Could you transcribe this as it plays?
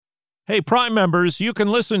Hey, Prime members, you can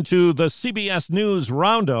listen to the CBS News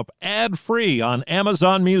Roundup ad-free on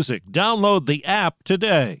Amazon Music. Download the app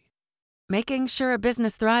today. Making sure a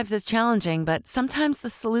business thrives is challenging, but sometimes the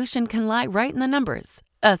solution can lie right in the numbers.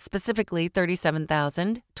 Specifically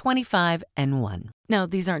 37,000, 25, and 1. Now,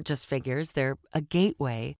 these aren't just figures. They're a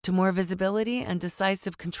gateway to more visibility and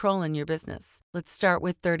decisive control in your business. Let's start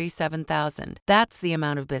with 37,000. That's the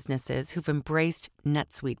amount of businesses who've embraced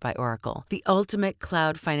NetSuite by Oracle, the ultimate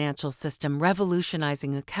cloud financial system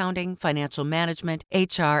revolutionizing accounting, financial management,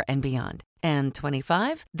 HR, and beyond. And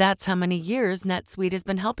 25? That's how many years NetSuite has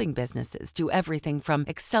been helping businesses do everything from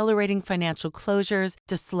accelerating financial closures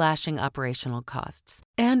to slashing operational costs.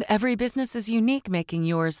 And every business is unique, making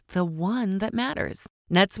yours the one that matters.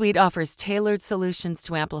 NetSuite offers tailored solutions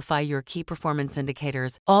to amplify your key performance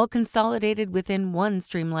indicators, all consolidated within one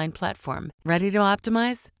streamlined platform. Ready to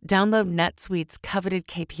optimize? Download NetSuite's coveted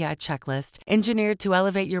KPI checklist, engineered to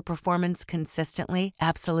elevate your performance consistently,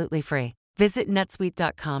 absolutely free. Visit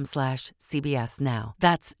netsuite.com/CBS now.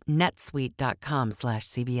 That's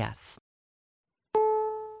netsuite.com/CBS.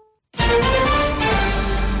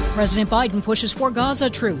 President Biden pushes for Gaza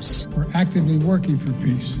truce. We're actively working for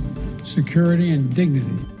peace, security, and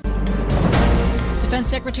dignity. Defense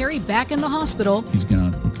Secretary back in the hospital. He's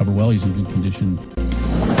going to recover well. He's in good condition.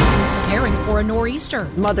 Preparing for a nor'easter.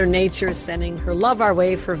 Mother Nature is sending her love our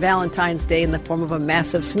way for Valentine's Day in the form of a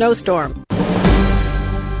massive snowstorm.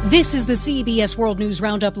 This is the CBS World News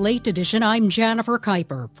Roundup Late Edition. I'm Jennifer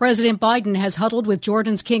Kuiper. President Biden has huddled with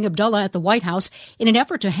Jordan's King Abdullah at the White House in an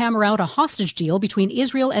effort to hammer out a hostage deal between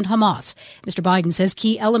Israel and Hamas. Mr. Biden says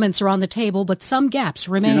key elements are on the table, but some gaps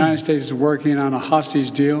remain. The United States is working on a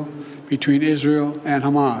hostage deal between Israel and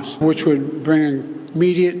Hamas, which would bring an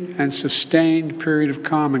immediate and sustained period of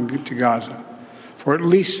calm to Gaza for at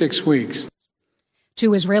least 6 weeks.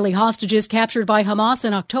 2 Israeli hostages captured by Hamas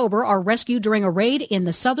in October are rescued during a raid in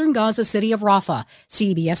the southern Gaza city of Rafah.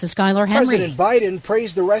 CBS's Skylar Henry. President Biden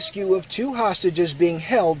praised the rescue of 2 hostages being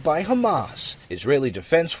held by Hamas. Israeli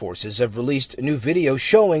defense forces have released a new video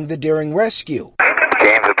showing the daring rescue.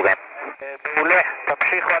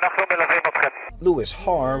 Louis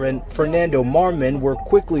Har and Fernando Marman were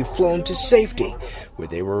quickly flown to safety, where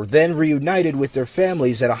they were then reunited with their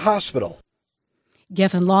families at a hospital.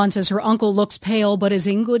 Geffen Lawn says her uncle looks pale but is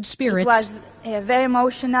in good spirits. It was very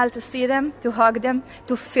emotional to see them, to hug them,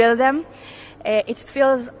 to feel them. It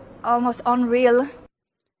feels almost unreal.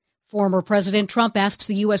 Former President Trump asks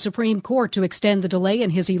the U.S. Supreme Court to extend the delay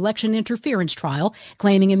in his election interference trial,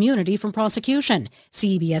 claiming immunity from prosecution.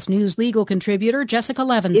 CBS News legal contributor Jessica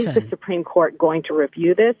Levinson. Is the Supreme Court going to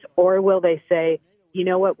review this, or will they say, you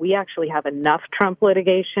know what, we actually have enough Trump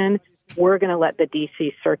litigation, we're going to let the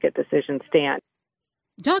D.C. Circuit decision stand?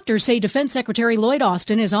 Doctors say Defense Secretary Lloyd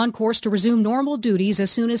Austin is on course to resume normal duties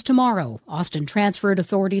as soon as tomorrow. Austin transferred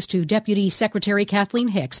authorities to Deputy Secretary Kathleen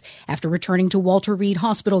Hicks after returning to Walter Reed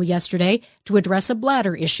Hospital yesterday to address a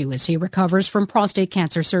bladder issue as he recovers from prostate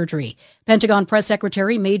cancer surgery. Pentagon Press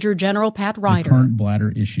Secretary Major General Pat Ryder. The current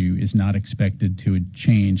bladder issue is not expected to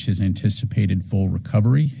change his anticipated full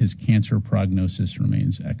recovery. His cancer prognosis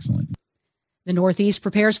remains excellent. The Northeast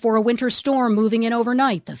prepares for a winter storm moving in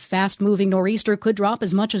overnight. The fast-moving nor'easter could drop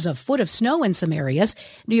as much as a foot of snow in some areas.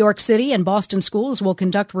 New York City and Boston schools will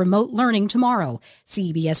conduct remote learning tomorrow.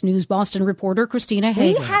 CBS News Boston reporter Christina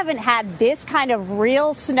Hager. We haven't had this kind of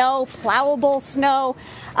real snow, plowable snow,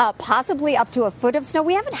 possibly up to a foot of snow.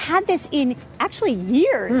 We haven't had this in actually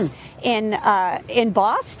years in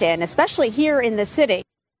Boston, especially here in the city.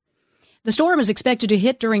 The storm is expected to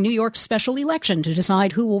hit during New York's special election to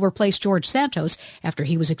decide who will replace George Santos after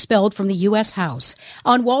he was expelled from the U.S. House.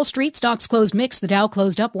 On Wall Street, stocks closed mixed. The Dow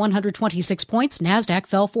closed up 126 points. NASDAQ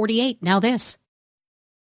fell 48. Now this.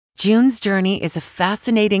 June's Journey is a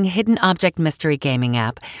fascinating hidden object mystery gaming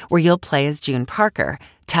app where you'll play as June Parker,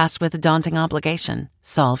 tasked with a daunting obligation: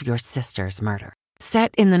 solve your sister's murder.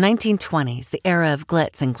 Set in the 1920s, the era of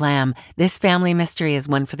glitz and glam, this family mystery is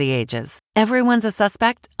one for the ages. Everyone's a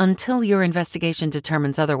suspect until your investigation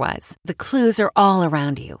determines otherwise. The clues are all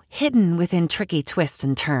around you, hidden within tricky twists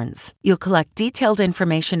and turns. You'll collect detailed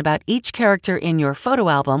information about each character in your photo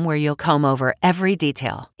album where you'll comb over every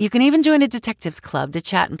detail. You can even join a detectives club to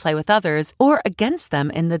chat and play with others or against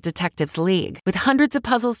them in the Detectives League. With hundreds of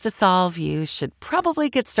puzzles to solve, you should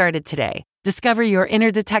probably get started today. Discover your inner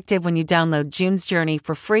detective when you download June's Journey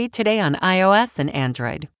for free today on iOS and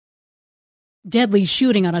Android. Deadly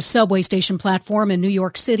shooting on a subway station platform in New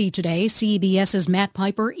York City today. CBS's Matt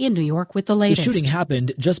Piper in New York with the latest. The shooting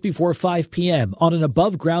happened just before 5 p.m. on an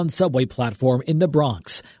above-ground subway platform in the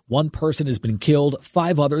Bronx. One person has been killed,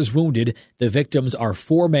 5 others wounded. The victims are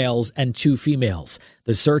 4 males and 2 females.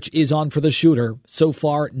 The search is on for the shooter. So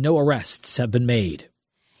far, no arrests have been made.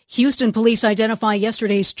 Houston police identify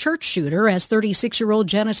yesterday's church shooter as 36-year-old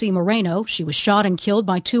Genesee Moreno. She was shot and killed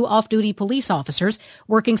by 2 off-duty police officers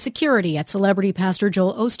working security at celebrity pastor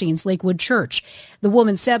Joel Osteen's Lakewood Church. The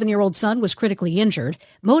woman's 7-year-old son was critically injured.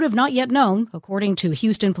 Motive not yet known, according to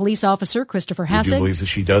Houston police officer Christopher Hassett. We do believe that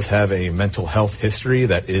she does have a mental health history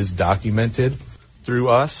that is documented through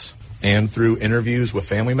us and through interviews with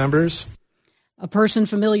family members. A person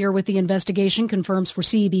familiar with the investigation confirms for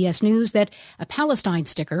CBS News that a Palestine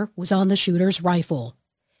sticker was on the shooter's rifle.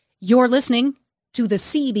 You're listening to the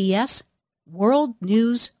CBS World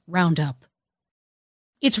News Roundup.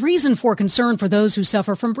 It's reason for concern for those who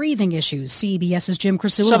suffer from breathing issues. CBS's Jim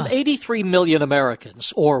Krasula. Some 83 million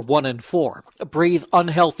Americans, or 1 in 4, breathe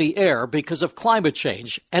unhealthy air because of climate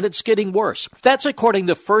change, and it's getting worse. That's according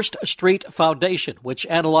to First Street Foundation, which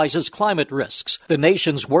analyzes climate risks. The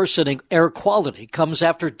nation's worsening air quality comes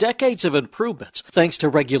after decades of improvements, thanks to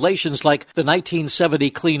regulations like the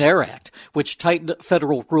 1970 Clean Air Act, which tightened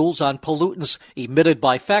federal rules on pollutants emitted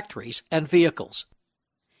by factories and vehicles.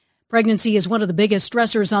 Pregnancy is one of the biggest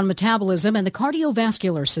stressors on metabolism and the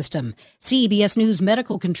cardiovascular system. CBS News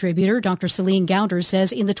medical contributor Dr. Celine Gounder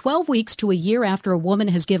says in the 12 weeks to a year after a woman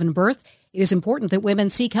has given birth, it is important that women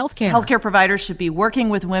seek health care. Healthcare providers should be working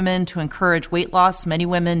with women to encourage weight loss. Many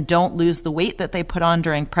women don't lose the weight that they put on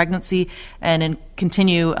during pregnancy and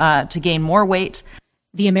continue to gain more weight.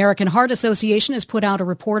 The American Heart Association has put out a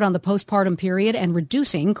report on the postpartum period and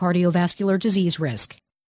reducing cardiovascular disease risk.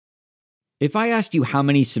 If I asked you how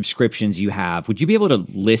many subscriptions you have, would you be able to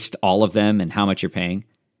list all of them and how much you're paying?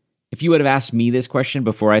 If you would have asked me this question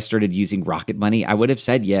before I started using Rocket Money, I would have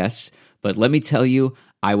said yes. But let me tell you,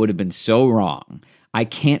 I would have been so wrong. I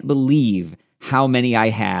can't believe how many I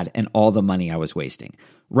had and all the money I was wasting.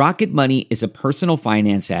 Rocket Money is a personal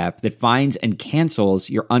finance app that finds and cancels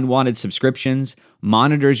your unwanted subscriptions,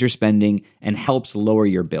 monitors your spending, and helps lower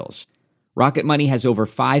your bills. Rocket Money has over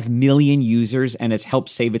 5 million users and has helped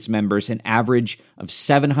save its members an average of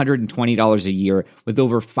 $720 a year with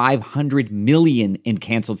over 500 million in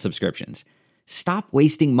canceled subscriptions. Stop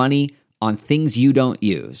wasting money on things you don't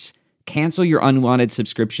use. Cancel your unwanted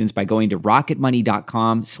subscriptions by going to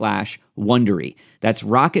rocketmoney.com/Wondery. That's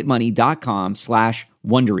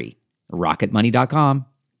rocketmoney.com/Wondery.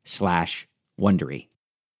 rocketmoney.com/Wondery.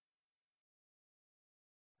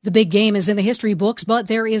 The big game is in the history books, but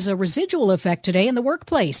there is a residual effect today in the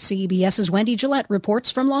workplace. CBS's Wendy Gillette reports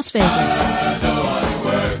from Las Vegas.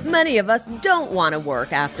 Many of us don't want to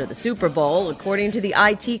work after the Super Bowl, according to the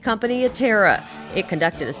IT company Atera. It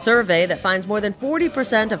conducted a survey that finds more than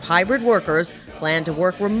 40% of hybrid workers plan to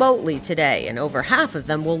work remotely today, and over half of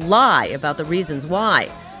them will lie about the reasons why.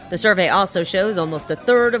 The survey also shows almost a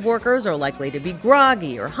third of workers are likely to be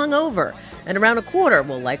groggy or hungover, and around a quarter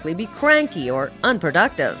will likely be cranky or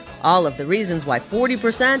unproductive. All of the reasons why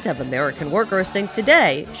 40% of American workers think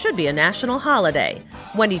today should be a national holiday.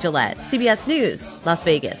 Wendy Gillette, CBS News, Las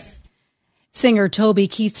Vegas. Singer Toby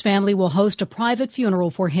Keith's family will host a private funeral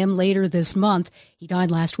for him later this month. He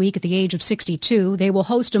died last week at the age of 62. They will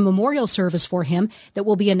host a memorial service for him that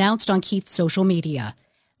will be announced on Keith's social media.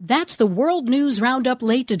 That's the World News Roundup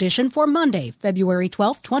Late Edition for Monday, February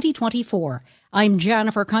 12th, 2024. I'm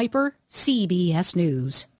Jennifer Kuiper, CBS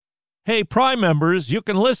News. Hey, Prime members, you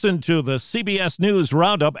can listen to the CBS News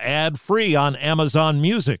Roundup ad-free on Amazon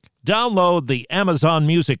Music. Download the Amazon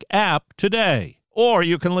Music app today. Or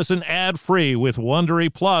you can listen ad-free with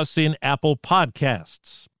Wondery Plus in Apple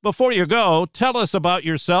Podcasts. Before you go, tell us about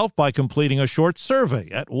yourself by completing a short survey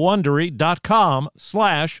at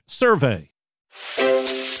Wondery.com/survey.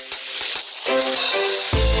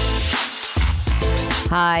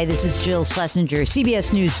 Hi, this is Jill Schlesinger,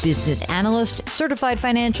 CBS News business analyst, certified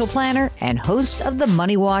financial planner, and host of the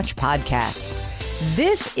Money Watch podcast.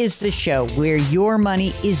 This is the show where your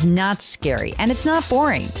money is not scary and it's not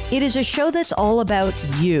boring. It is a show that's all about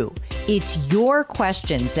you. It's your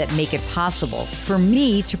questions that make it possible for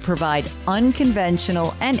me to provide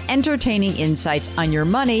unconventional and entertaining insights on your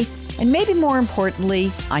money and maybe more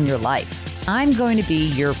importantly, on your life. I'm going to be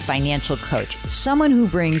your financial coach, someone who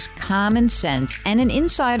brings common sense and an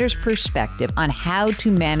insider's perspective on how to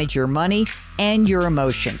manage your money and your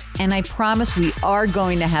emotions. And I promise we are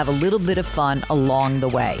going to have a little bit of fun along the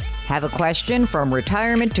way. Have a question from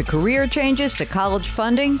retirement to career changes to college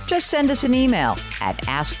funding? Just send us an email at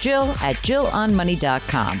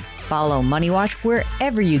askjill@jillonmoney.com. Follow Money Watch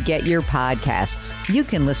wherever you get your podcasts. You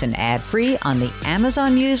can listen ad-free on the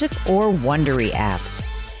Amazon Music or Wondery app.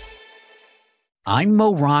 I'm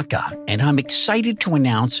Mo Rocca, and I'm excited to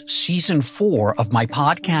announce Season 4 of my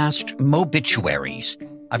podcast, Mobituaries.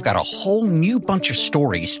 I've got a whole new bunch of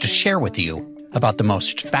stories to share with you about the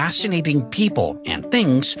most fascinating people and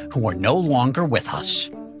things who are no longer with us.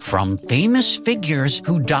 From famous figures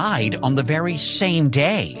who died on the very same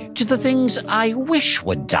day to the things I wish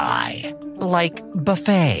would die, like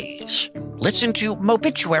buffets. Listen to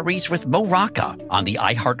Mobituaries with Mo Rocca on the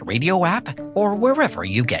iHeartRadio app or wherever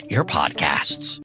you get your podcasts.